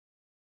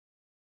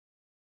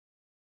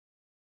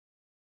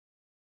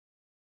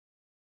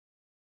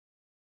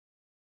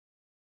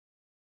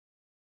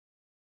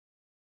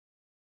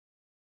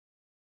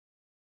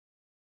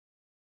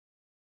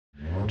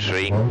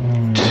3,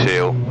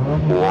 2,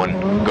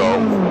 1,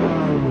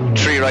 go.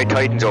 3 right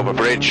tightens over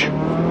bridge.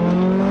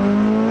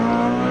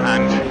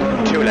 And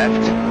 2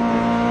 left.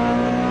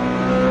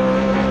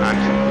 And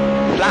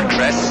flat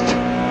crest.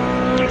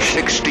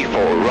 64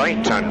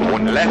 right and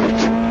 1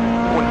 left.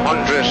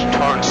 100,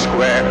 turn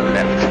square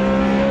left.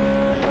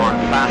 Turn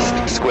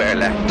fast, square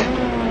left.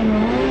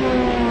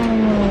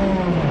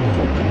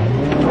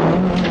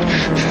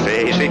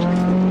 Easy.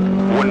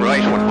 1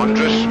 right,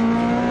 100.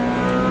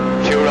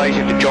 2 right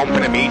into jump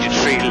and immediate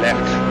 3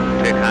 left.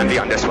 Take handy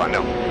on this one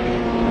now.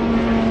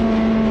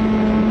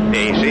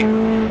 Easy.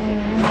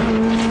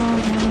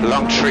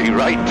 Long 3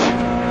 right.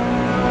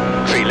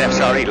 3 left,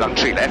 sorry, long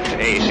 3 left.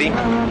 Easy.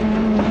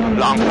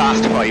 Long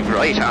fast 5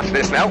 right after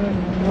this now.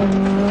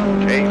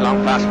 Okay,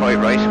 long fast 5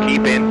 right,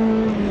 keep in.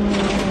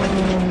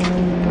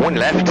 1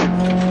 left.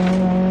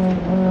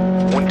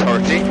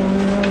 130.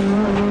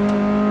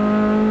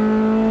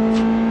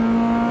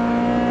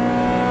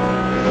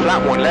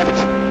 Flat 1 left.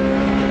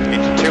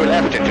 Into 2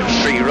 left, into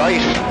 3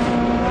 right.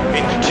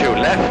 Into 2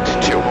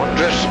 left,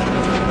 200.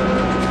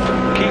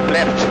 Keep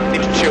left,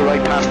 into 2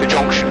 right past the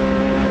junction.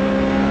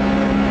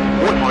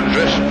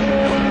 100.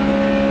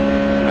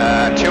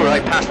 2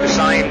 right past the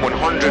sign,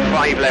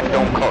 105 left,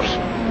 don't cut.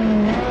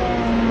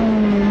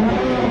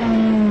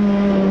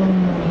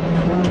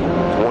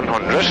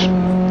 100.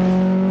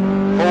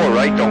 4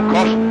 right, don't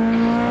cut.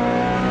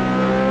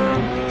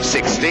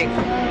 60.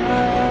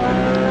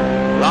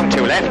 Long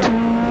 2 left.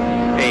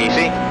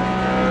 Easy.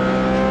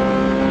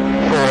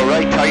 4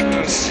 right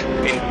tightens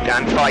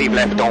and 5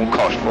 left, don't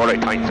cut. 4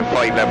 right tightens and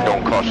 5 left,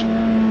 don't cut.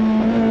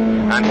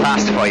 And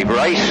fast 5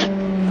 right.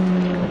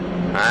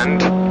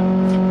 And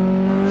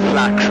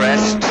flat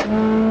crest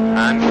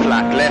and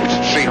flat left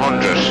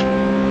 300.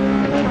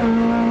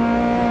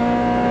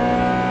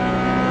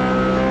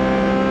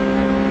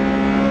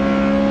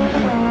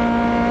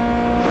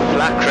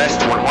 Flat crest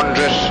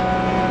 100.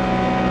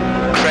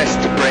 Crest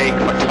brake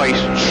for tight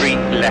 3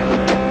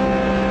 left.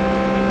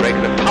 Brake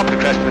at the top of the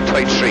crest for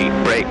tight 3.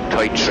 Brake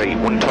tight 3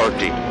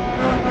 130.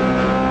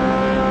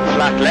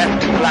 Flat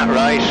left, flat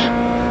right.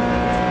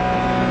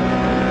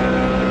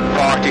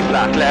 40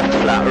 flat left,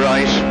 flat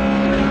right.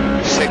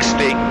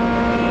 60.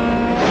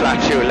 Flat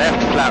 2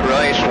 left, flat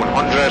right,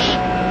 100.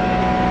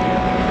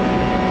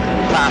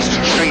 Fast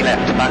 3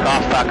 left, back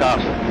off, back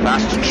off.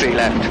 Fast 3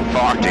 left,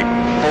 40.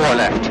 4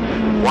 left,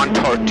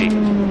 130.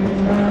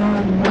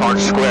 Turn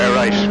square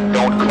right,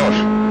 don't cut.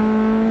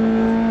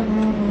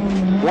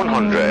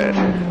 100.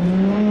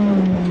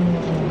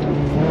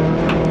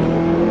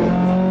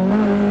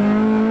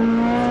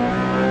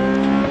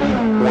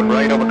 One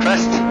right over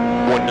crest,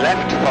 1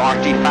 left,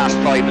 40, fast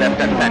 5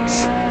 left at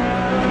fence.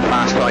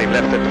 Fast 5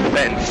 left at the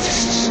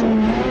fence.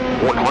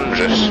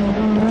 100.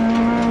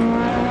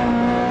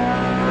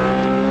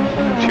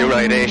 2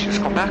 right Asians,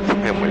 come back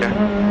from him, will you?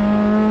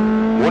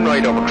 1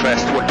 right over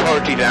crest,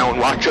 130 down,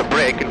 watch your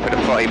braking for the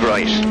 5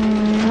 right.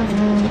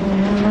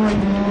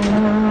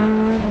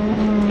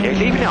 Okay,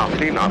 leave it off,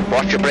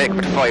 watch your brake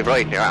for the 5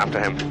 right now after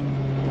him.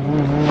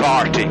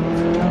 40. 2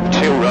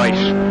 right,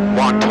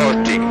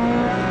 130.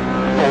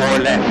 4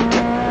 left.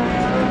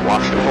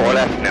 Watch the 4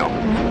 left now.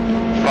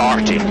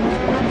 40.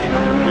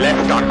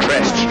 Left on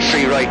crest,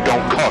 3 right,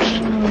 don't cut.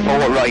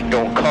 4 right,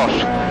 don't cut.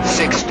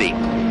 60. 4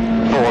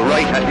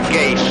 right at the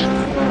gate.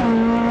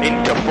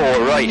 Into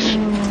 4 right.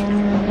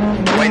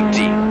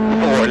 20.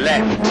 4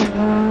 left.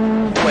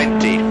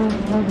 20.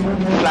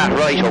 Flat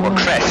right over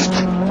crest.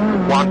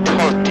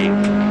 130.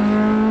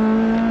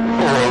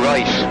 4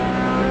 right.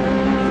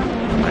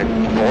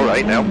 4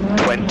 right now.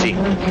 20.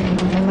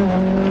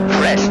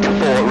 Crest,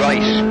 4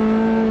 right.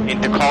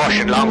 Into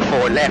caution, long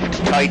 4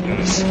 left,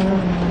 tightens.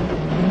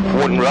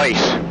 1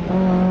 right.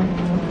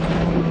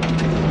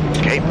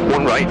 Okay,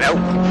 1 right now,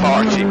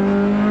 40.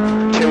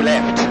 2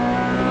 left.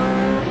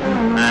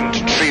 And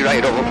 3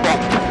 right over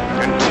bump.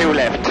 And 2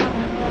 left.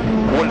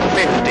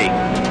 150.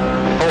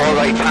 4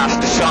 right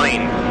past the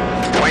sign.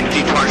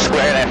 20, turn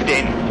square left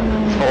in.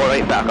 4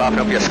 right back off,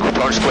 and up your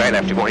turn square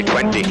left, you're going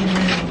 20.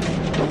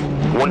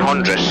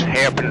 100,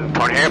 hairpin,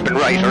 turn hairpin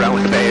right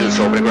around the bales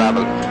over the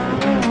gravel.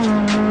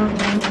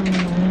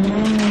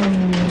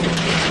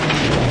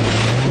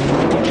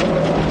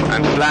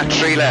 And flat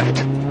 3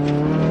 left.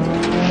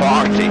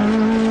 40.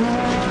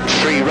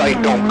 3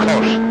 right, don't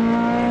cut.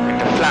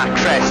 Into flat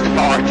crest,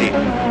 40.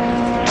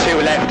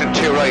 2 left and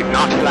 2 right,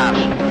 not flat.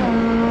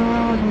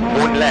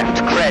 1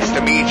 left, crest,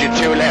 immediate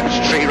 2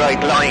 left, 3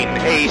 right line,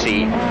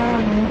 80.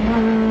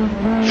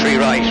 3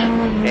 right,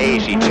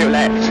 80, 2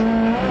 left.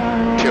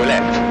 2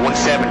 left,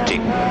 170.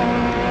 1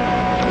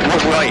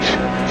 right,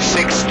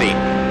 60.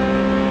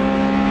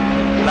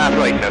 Flat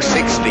right now,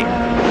 60.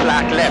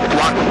 Flat left,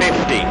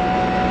 150.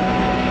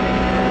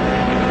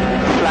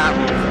 Flat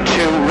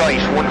 2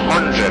 right,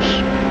 100.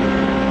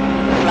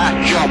 Flat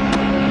jump,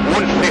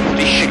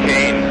 150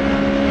 chicane.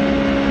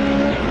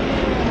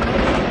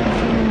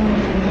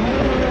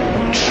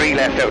 3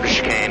 left out of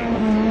chicane.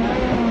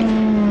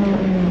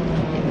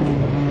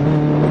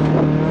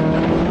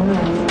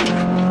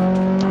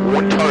 1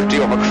 130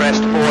 over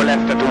crest, 4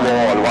 left at the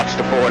wall, watch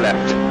the 4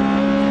 left.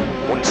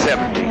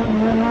 170.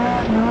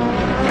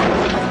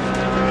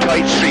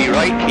 Tight 3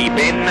 right, keep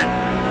in.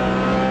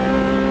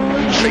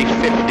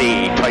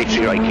 350, tight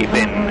 3 right, keep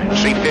in.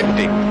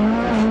 350.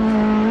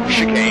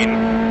 Chicane.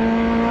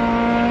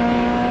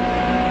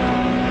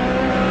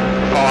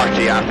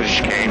 40 after the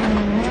chicane.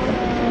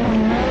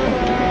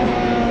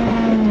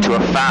 To a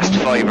fast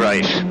 5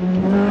 right.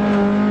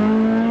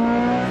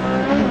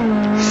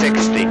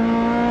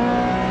 60.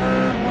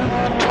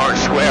 Turn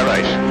square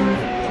right.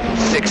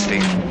 60.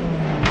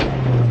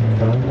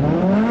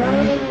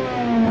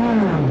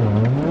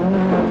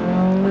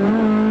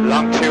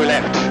 Long 2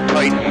 left,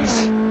 tightens.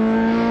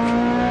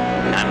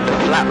 And the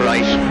flat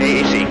right,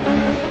 80.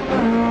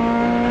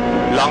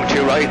 Long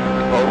 2 right,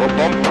 over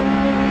bump.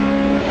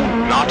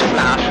 Not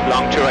flat.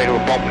 Long 2 right,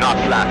 over bump, not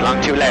flat. Long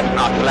 2 left,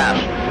 not flat.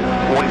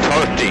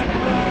 130.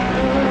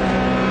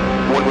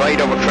 1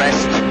 right over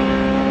crest.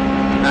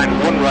 And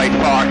 1 right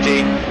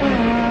 40.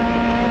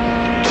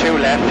 2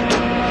 left,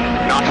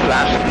 not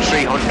flat,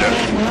 300.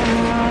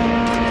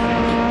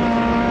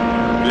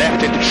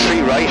 Left into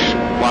 3 right,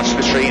 watch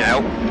the 3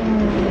 now.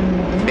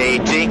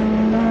 80.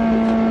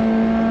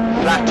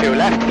 Flat 2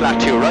 left, flat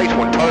 2 right,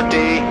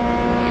 130.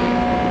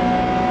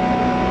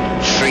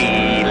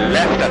 3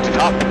 left at the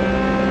top.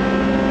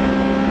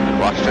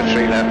 Watch the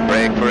 3 left,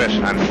 brake for it.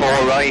 And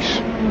 4 right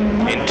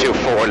into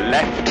 4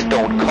 left,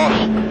 don't cut.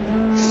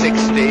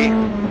 60.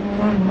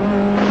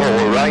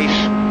 4 right,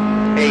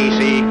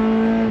 80.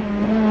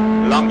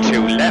 Long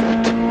 2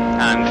 left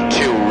and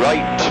 2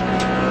 right.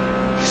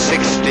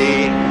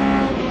 60.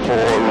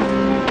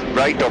 4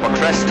 right over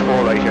crest,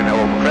 4 right here now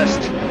over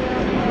crest.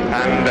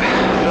 And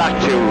flat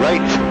 2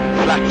 right,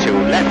 flat 2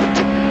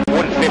 left.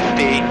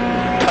 150.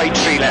 Tight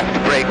 3 left,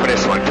 brake for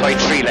this one, tight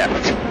 3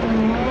 left.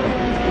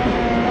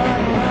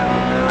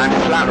 And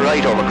flat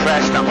right over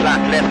crest and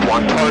flat left,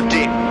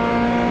 130.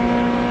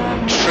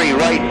 3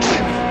 right.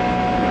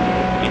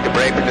 Need to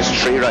brake for this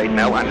 3 right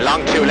now. And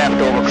long 2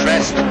 left over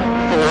crest, 4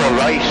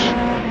 right.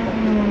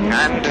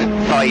 And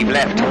 5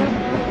 left.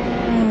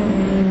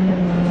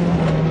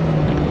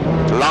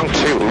 Long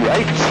 2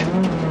 right.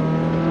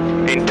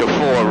 Into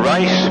 4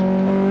 right.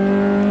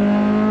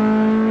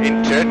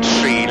 Into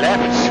 3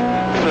 left.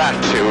 Flat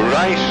 2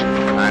 right.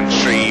 And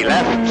 3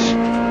 left.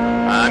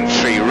 And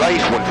 3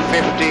 right,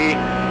 150.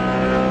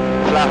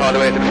 Flat all the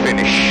way to the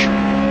finish.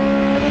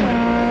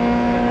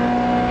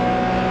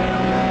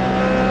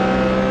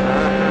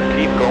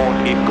 Keep going,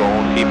 keep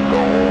going, keep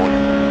going.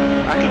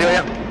 That'll do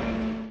it.